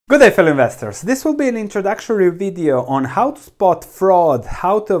Good day, fellow investors. This will be an introductory video on how to spot fraud,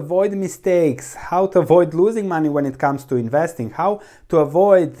 how to avoid mistakes, how to avoid losing money when it comes to investing, how to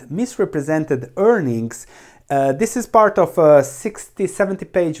avoid misrepresented earnings. This is part of a 60-70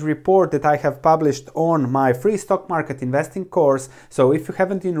 page report that I have published on my free stock market investing course. So if you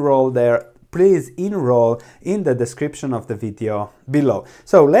haven't enrolled there, please enroll in the description of the video below.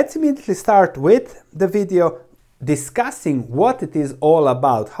 So let's immediately start with the video discussing what it is all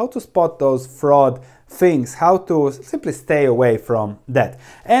about, how to spot those fraud things, how to simply stay away from that.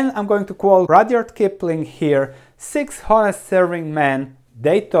 And I'm going to quote Rudyard Kipling here: 6 honest serving men,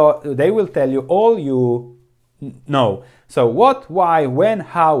 they will tell you all you know. So what, why, when,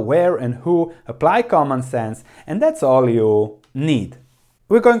 how, where and who, apply common sense, and that's all you need.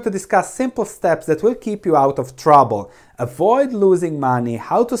 We're going to discuss simple steps that will keep you out of trouble, avoid losing money,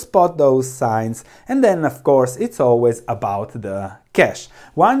 how to spot those signs, and then of course it's always about the cash.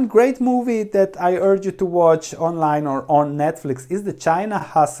 One great movie that I urge you to watch online or on Netflix is The China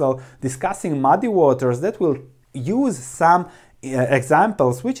Hustle, discussing Muddy Waters, that will use some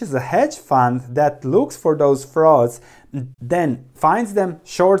examples, which is a hedge fund that looks for those frauds, then finds them,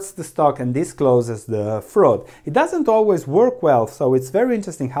 shorts the stock and discloses the fraud. It doesn't always work well, so it's very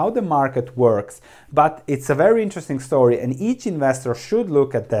interesting how the market works, but it's a very interesting story and each investor should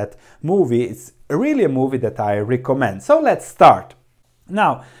look at that movie. It's really a movie that I recommend. So let's start.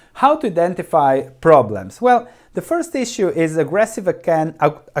 Now, how to identify problems? Well, the first issue is aggressive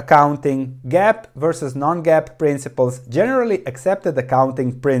accounting, GAAP versus non-GAAP principles, generally accepted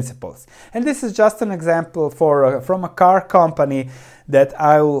accounting principles. And this is just an example from a car company that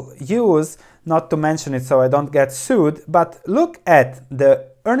I'll use, not to mention it so I don't get sued, but look at the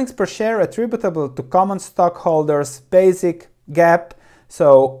earnings per share attributable to common stockholders, basic, GAAP.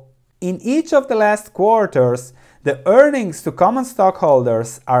 So in each of the last quarters, the earnings to common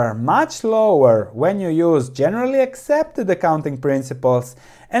stockholders are much lower when you use generally accepted accounting principles,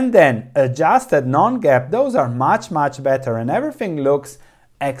 and then adjusted non-GAAP, those are much better and everything looks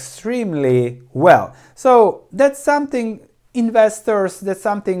extremely well. So that's something investors, that's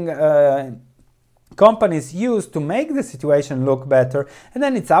something companies use to make the situation look better, and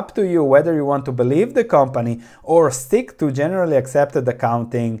then it's up to you whether you want to believe the company or stick to generally accepted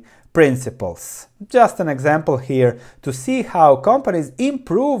accounting principles. Just an example here to see how companies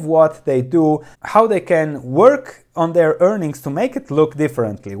improve what they do, how they can work on their earnings to make it look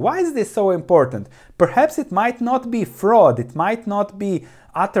differently. Why is this so important? Perhaps it might not be fraud, it might not be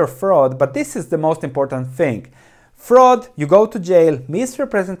utter fraud, but this is the most important thing. Fraud, you go to jail.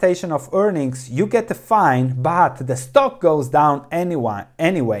 Misrepresentation of earnings, you get a fine, but the stock goes down anyway.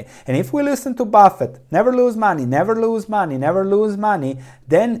 And if we listen to Buffett, never lose money, never lose money, never lose money,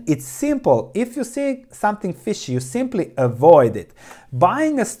 then it's simple. If you see something fishy, you simply avoid it.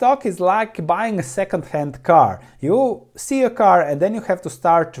 Buying a stock is like buying a second-hand car. You see a car and then you have to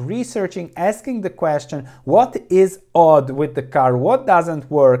start researching, asking the question, what is odd with the car, what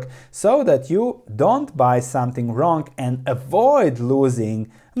doesn't work, so that you don't buy something wrong and avoid losing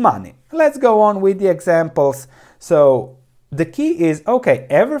money. Let's go on with the examples. So the key is, okay,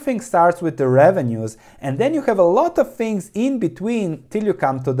 everything starts with the revenues and then you have a lot of things in between till you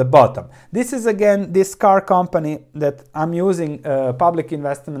come to the bottom. This is again this car company that I'm using public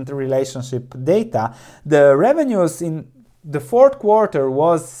investment relationship data. The revenues in the fourth quarter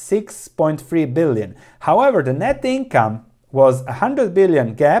was 6.3 billion. However, the net income was 100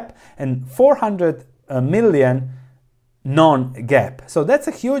 billion GAAP and 400 million non-GAAP. So that's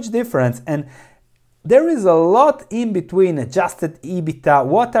a huge difference, and there is a lot in between adjusted EBITDA,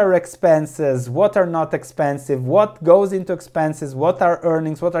 what are expenses, what are not expensive, what goes into expenses, what are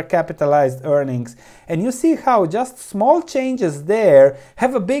earnings, what are capitalized earnings. And you see how just small changes there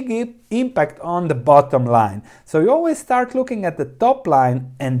have a big impact on the bottom line. So you always start looking at the top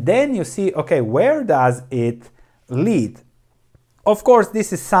line and then you see, okay, where does it lead? Of course,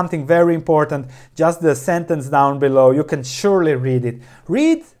 this is something very important. Just the sentence down below, you can surely read it.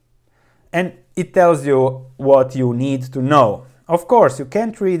 Read and it tells you what you need to know. Of course, you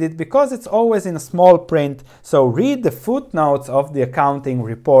can't read it because it's always in a small print, so read the footnotes of the accounting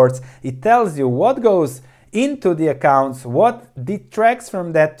reports. It tells you what goes into the accounts, what detracts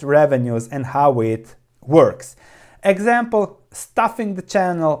from that revenues, and how it works. Example, Stuffing the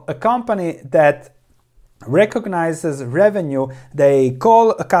Channel, a company that recognizes revenue. They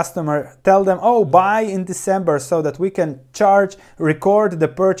call a customer, tell them, oh, buy in December so that we can record the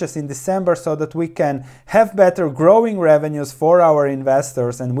purchase in December so that we can have better growing revenues for our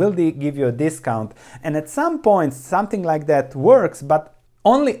investors and we'll give you a discount. And at some point something like that works, but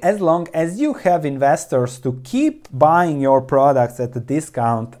only as long as you have investors to keep buying your products at a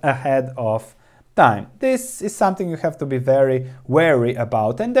discount ahead of time. This is something you have to be very wary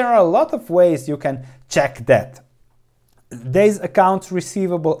about, and there are a lot of ways you can check that. Days accounts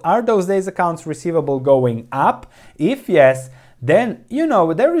receivable, are those days accounts receivable going up? If yes, then you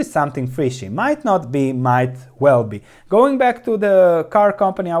know there is something fishy. Might not be, might well be. Going back to the car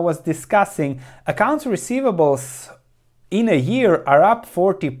company I was discussing, accounts receivables in a year are up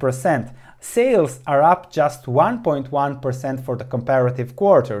 40%. Sales are up just 1.1% for the comparative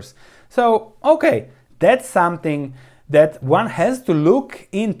quarters. So, okay, that's something that one has to look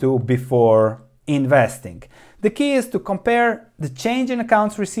into before investing. The key is to compare the change in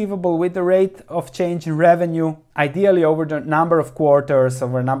accounts receivable with the rate of change in revenue, ideally over the number of quarters,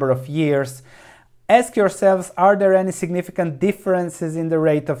 over a number of years. Ask yourselves, are there any significant differences in the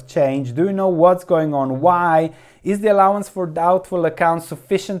rate of change? Do you know what's going on? Why? Is the allowance for doubtful accounts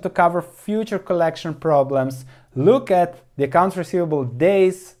sufficient to cover future collection problems? Look at the accounts receivable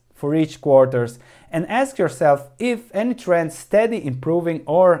days for each quarters and ask yourself if any trends steady improving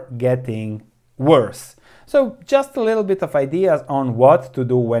or getting worse. So just a little bit of ideas on what to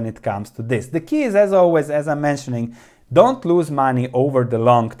do when it comes to this. The key is, as always, as I'm mentioning, don't lose money over the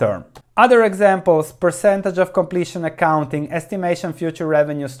long term. Other examples: percentage of completion accounting, estimation future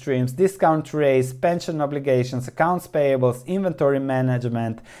revenue streams, discount rates, pension obligations, accounts payables, inventory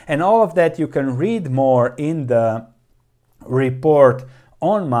management, and all of that you can read more in the report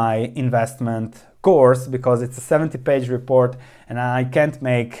on my investment course, because it's a 70-page report and I can't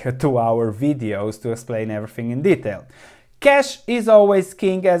make 2-hour videos to explain everything in detail. Cash is always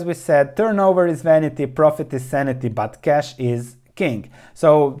king, as we said. Turnover is vanity, profit is sanity, but cash is king.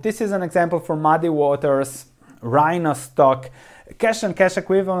 So this is an example for Muddy Waters, Rhino stock. Cash and cash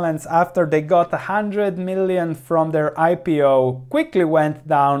equivalents, after they got 100 million from their IPO, quickly went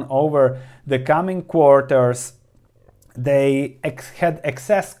down over the coming quarters. They had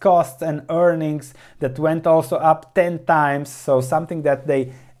excess costs and earnings that went also up 10 times, so something that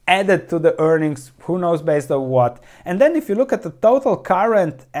they added to the earnings, who knows based on what. And then if you look at the total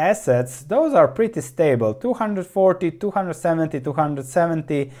current assets, those are pretty stable, 240, 270,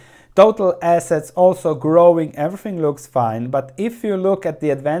 270. Total assets also growing, everything looks fine. But if you look at the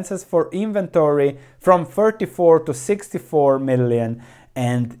advances for inventory from 34 to 64 million,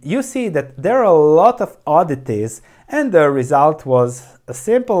 and you see that there are a lot of oddities, and the result was a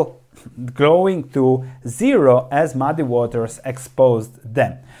simple going to zero as Muddy Waters exposed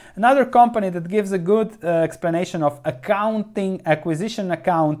them. Another company that gives a good explanation of accounting, acquisition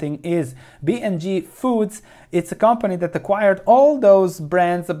accounting, is B&G Foods. It's a company that acquired all those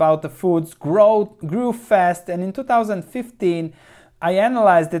brands about the foods, grew fast, and in 2015 I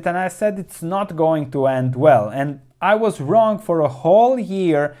analyzed it and I said it's not going to end well. And I was wrong for a whole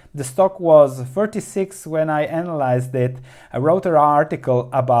year. The stock was 36 when I analyzed it. I wrote an article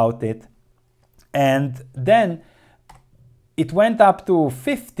about it. And then it went up to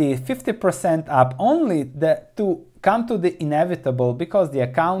 50% up, only to come to the inevitable, because the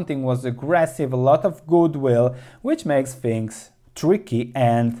accounting was aggressive, a lot of goodwill, which makes things tricky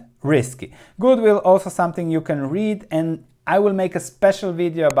and risky. Goodwill also something you can read, and I will make a special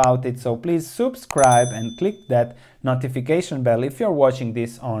video about it, so please subscribe and click that notification bell if you're watching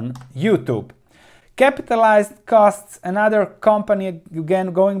this on YouTube. Capitalized costs, another company,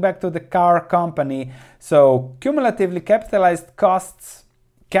 again going back to the car company. So cumulatively capitalized costs,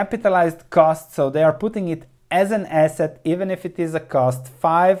 so they are putting it as an asset, even if it is a cost,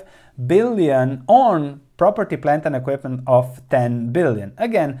 5 billion on property, plant and equipment of 10 billion.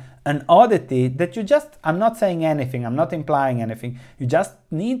 Again, an oddity that you just, I'm not saying anything, I'm not implying anything, you just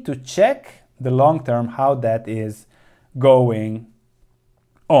need to check the long term how that is going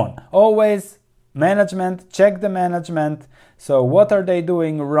on. Always management, check the management. So what are they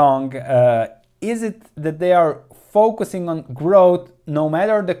doing wrong? Is it that they are focusing on growth no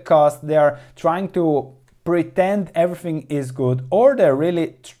matter the cost? They are trying to pretend everything is good, or they're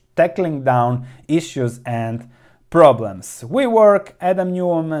really tackling down issues and problems. WeWork, Adam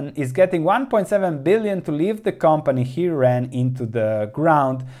Neumann is getting 1.7 billion to leave the company. He ran into the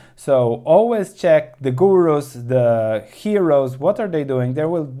ground. So always check the gurus, the heroes, what are they doing? They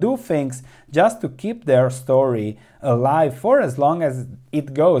will do things just to keep their story alive for as long as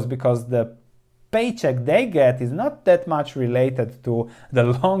it goes, because the paycheck they get is not that much related to the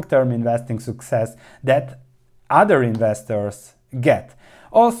long-term investing success that other investors get.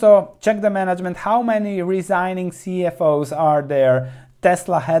 Also, check the management. How many resigning CFOs are there?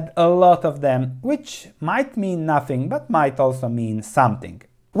 Tesla had a lot of them, which might mean nothing, but might also mean something.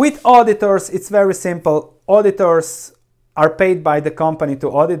 With auditors, it's very simple. Auditors are paid by the company to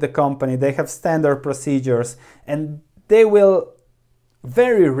audit the company. They have standard procedures, and they will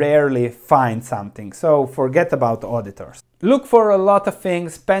very rarely find something. So forget about auditors. Look for a lot of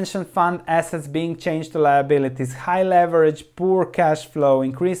things: pension fund assets being changed to liabilities, high leverage, poor cash flow,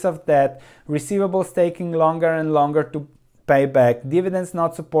 increase of debt, receivables taking longer and longer to pay back, dividends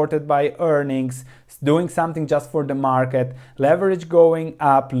not supported by earnings, doing something just for the market, leverage going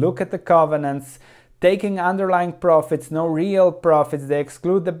up, look at the covenants, taking underlying profits, no real profits, they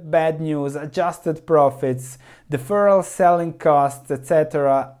exclude the bad news, adjusted profits, deferral selling costs,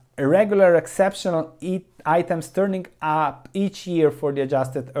 etc. Irregular exceptional items turning up each year for the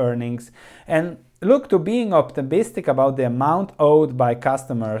adjusted earnings, and look to being optimistic about the amount owed by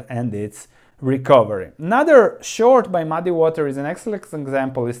customers and its recovery. Another short by Muddy Water is an excellent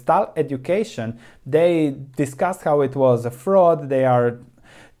example, is Tal Education. They discussed how it was a fraud, they are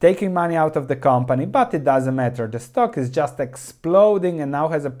taking money out of the company, but it doesn't matter. The stock is just exploding and now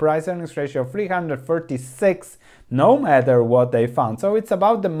has a price earnings ratio of 336, no matter what they found. So it's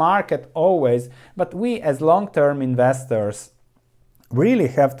about the market always, but we as long-term investors really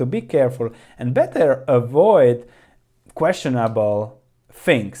have to be careful and better avoid questionable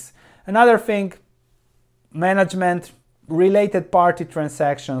things. Another thing, management related party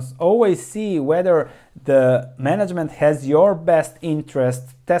transactions. Always see whether the management has your best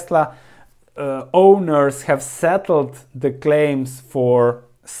interest. Tesla owners have settled the claims for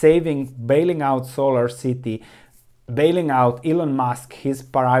bailing out SolarCity, bailing out Elon Musk, his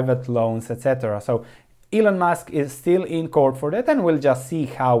private loans, etc. So Elon Musk is still in court for that, and we'll just see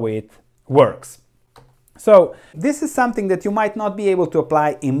how it works. So this is something that you might not be able to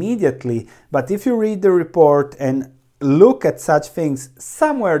apply immediately, but if you read the report and look at such things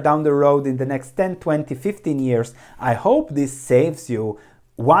somewhere down the road in the next 10, 20, 15 years, I hope this saves you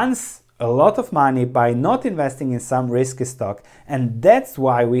once a lot of money by not investing in some risky stock. And that's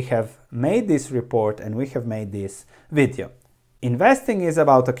why we have made this report and we have made this video. Investing is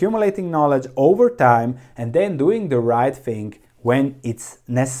about accumulating knowledge over time and then doing the right thing when it's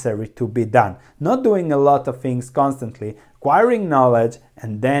necessary to be done. Not doing a lot of things constantly, acquiring knowledge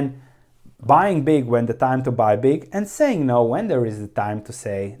and then buying big when the time to buy big and saying no when there is the time to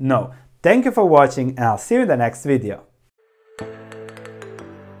say no. Thank you for watching, and I'll see you in the next video.